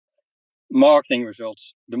marketing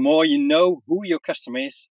results. The more you know who your customer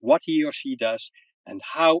is, what he or she does, and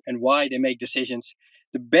how and why they make decisions,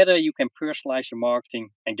 the better you can personalize your marketing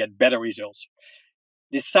and get better results.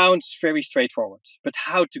 This sounds very straightforward, but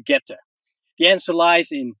how to get there? The answer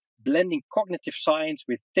lies in blending cognitive science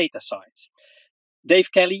with data science.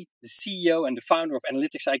 Dave Kelly, the CEO and the founder of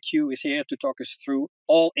AnalyticsIQ, is here to talk us through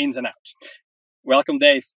all ins and outs. Welcome,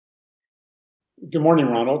 Dave. Good morning,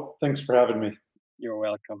 Ronald. Thanks for having me. You're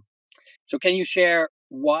welcome. So can you share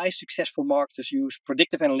why successful marketers use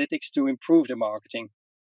predictive analytics to improve their marketing?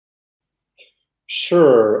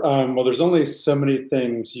 Sure. Well, there's only so many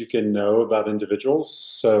things you can know about individuals,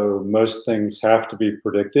 so most things have to be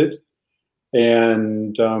predicted.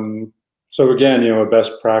 And so again, a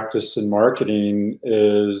best practice in marketing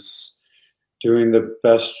is doing the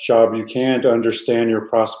best job you can to understand your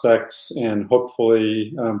prospects and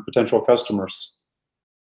hopefully potential customers.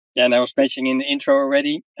 Yeah, and I was mentioning in the intro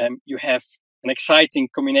already, you have an exciting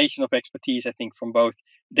combination of expertise, I think, from both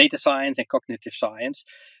data science and cognitive science.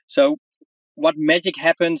 So what magic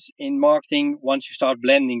happens in marketing once you start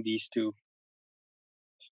blending these two?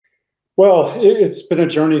 Well, it's been a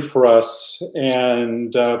journey for us.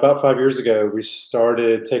 And about 5 years ago, we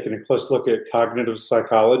started taking a close look at cognitive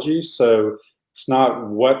psychology. So it's not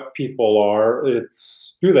what people are,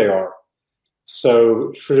 it's who they are.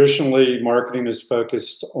 So traditionally, marketing is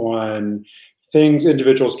focused on things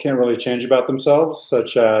individuals can't really change about themselves,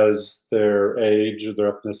 such as their age,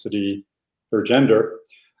 their ethnicity, their gender.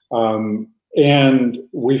 And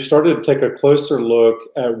we've started to take a closer look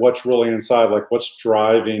at what's really inside, like what's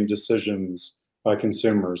driving decisions by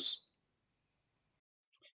consumers.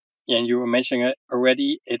 Yeah, and you were mentioning it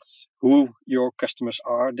already, it's who your customers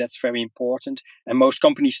are. That's very important. And most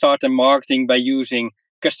companies start their marketing by using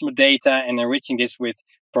customer data and enriching this with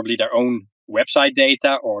probably their own website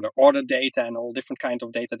data or the order data and all different kinds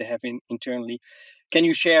of data they have internally. Can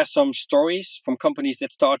you share some stories from companies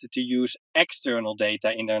that started to use external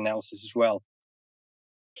data in their analysis as well?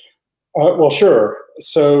 Well, sure.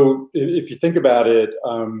 So if you think about it,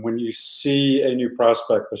 when you see a new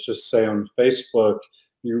prospect, let's just say on Facebook,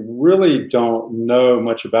 you really don't know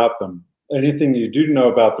much about them. Anything you do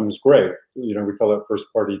know about them is great. We call that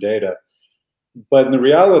first-party data. But the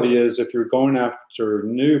reality is, if you're going after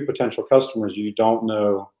new potential customers, you don't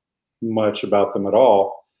know much about them at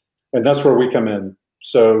all. And that's where we come in.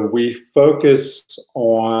 So we focus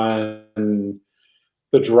on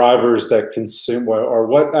the drivers that consume, or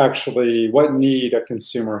what need a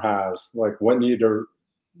consumer has, like what need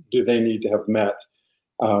do they need to have met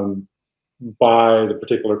by the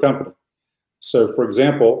particular company. So for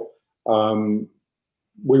example,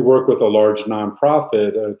 we work with a large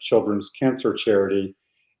nonprofit, a children's cancer charity,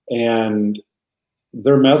 and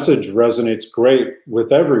their message resonates great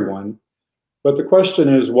with everyone. But the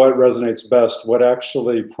question is, what resonates best? What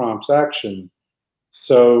actually prompts action?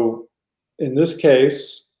 So in this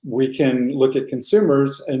case, we can look at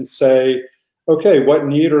consumers and say, okay, what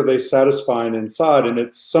need are they satisfying inside? And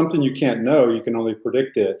it's something you can't know, you can only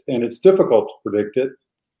predict it. And it's difficult to predict it.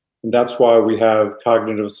 And that's why we have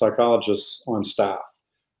cognitive psychologists on staff,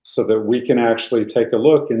 so that we can actually take a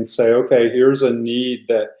look and say, okay, here's a need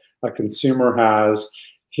that a consumer has.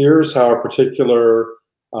 Here's how a particular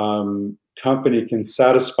company can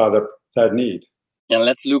satisfy that need. And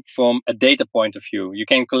let's look from a data point of view. You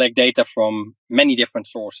can collect data from many different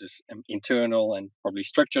sources, internal and probably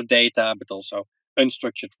structured data, but also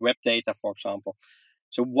unstructured web data, for example.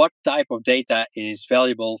 So what type of data is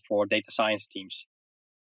valuable for data science teams?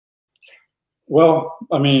 Well,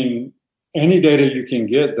 I mean, any data you can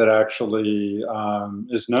get that actually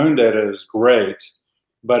is known data is great.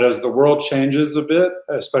 But as the world changes a bit,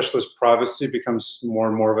 especially as privacy becomes more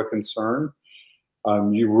and more of a concern,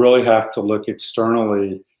 you really have to look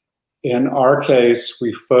externally. In our case,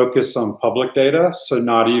 we focus on public data, so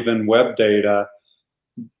not even web data,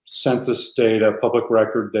 census data, public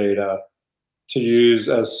record data, to use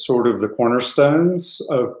as sort of the cornerstones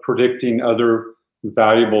of predicting other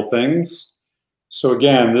valuable things. So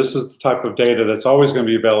again, this is the type of data that's always going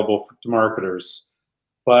to be available to marketers,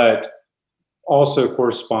 but also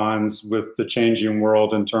corresponds with the changing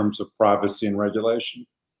world in terms of privacy and regulation.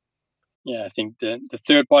 Yeah, I think the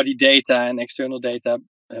third-party data and external data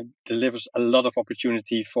delivers a lot of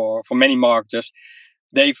opportunity for many marketers.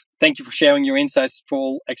 Dave, thank you for sharing your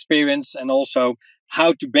insightful experience and also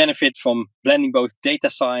how to benefit from blending both data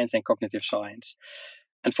science and cognitive science.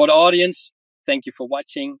 And for the audience, thank you for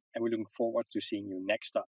watching, and we're looking forward to seeing you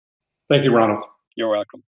next time. Thank you, Ronald. You're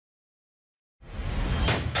welcome.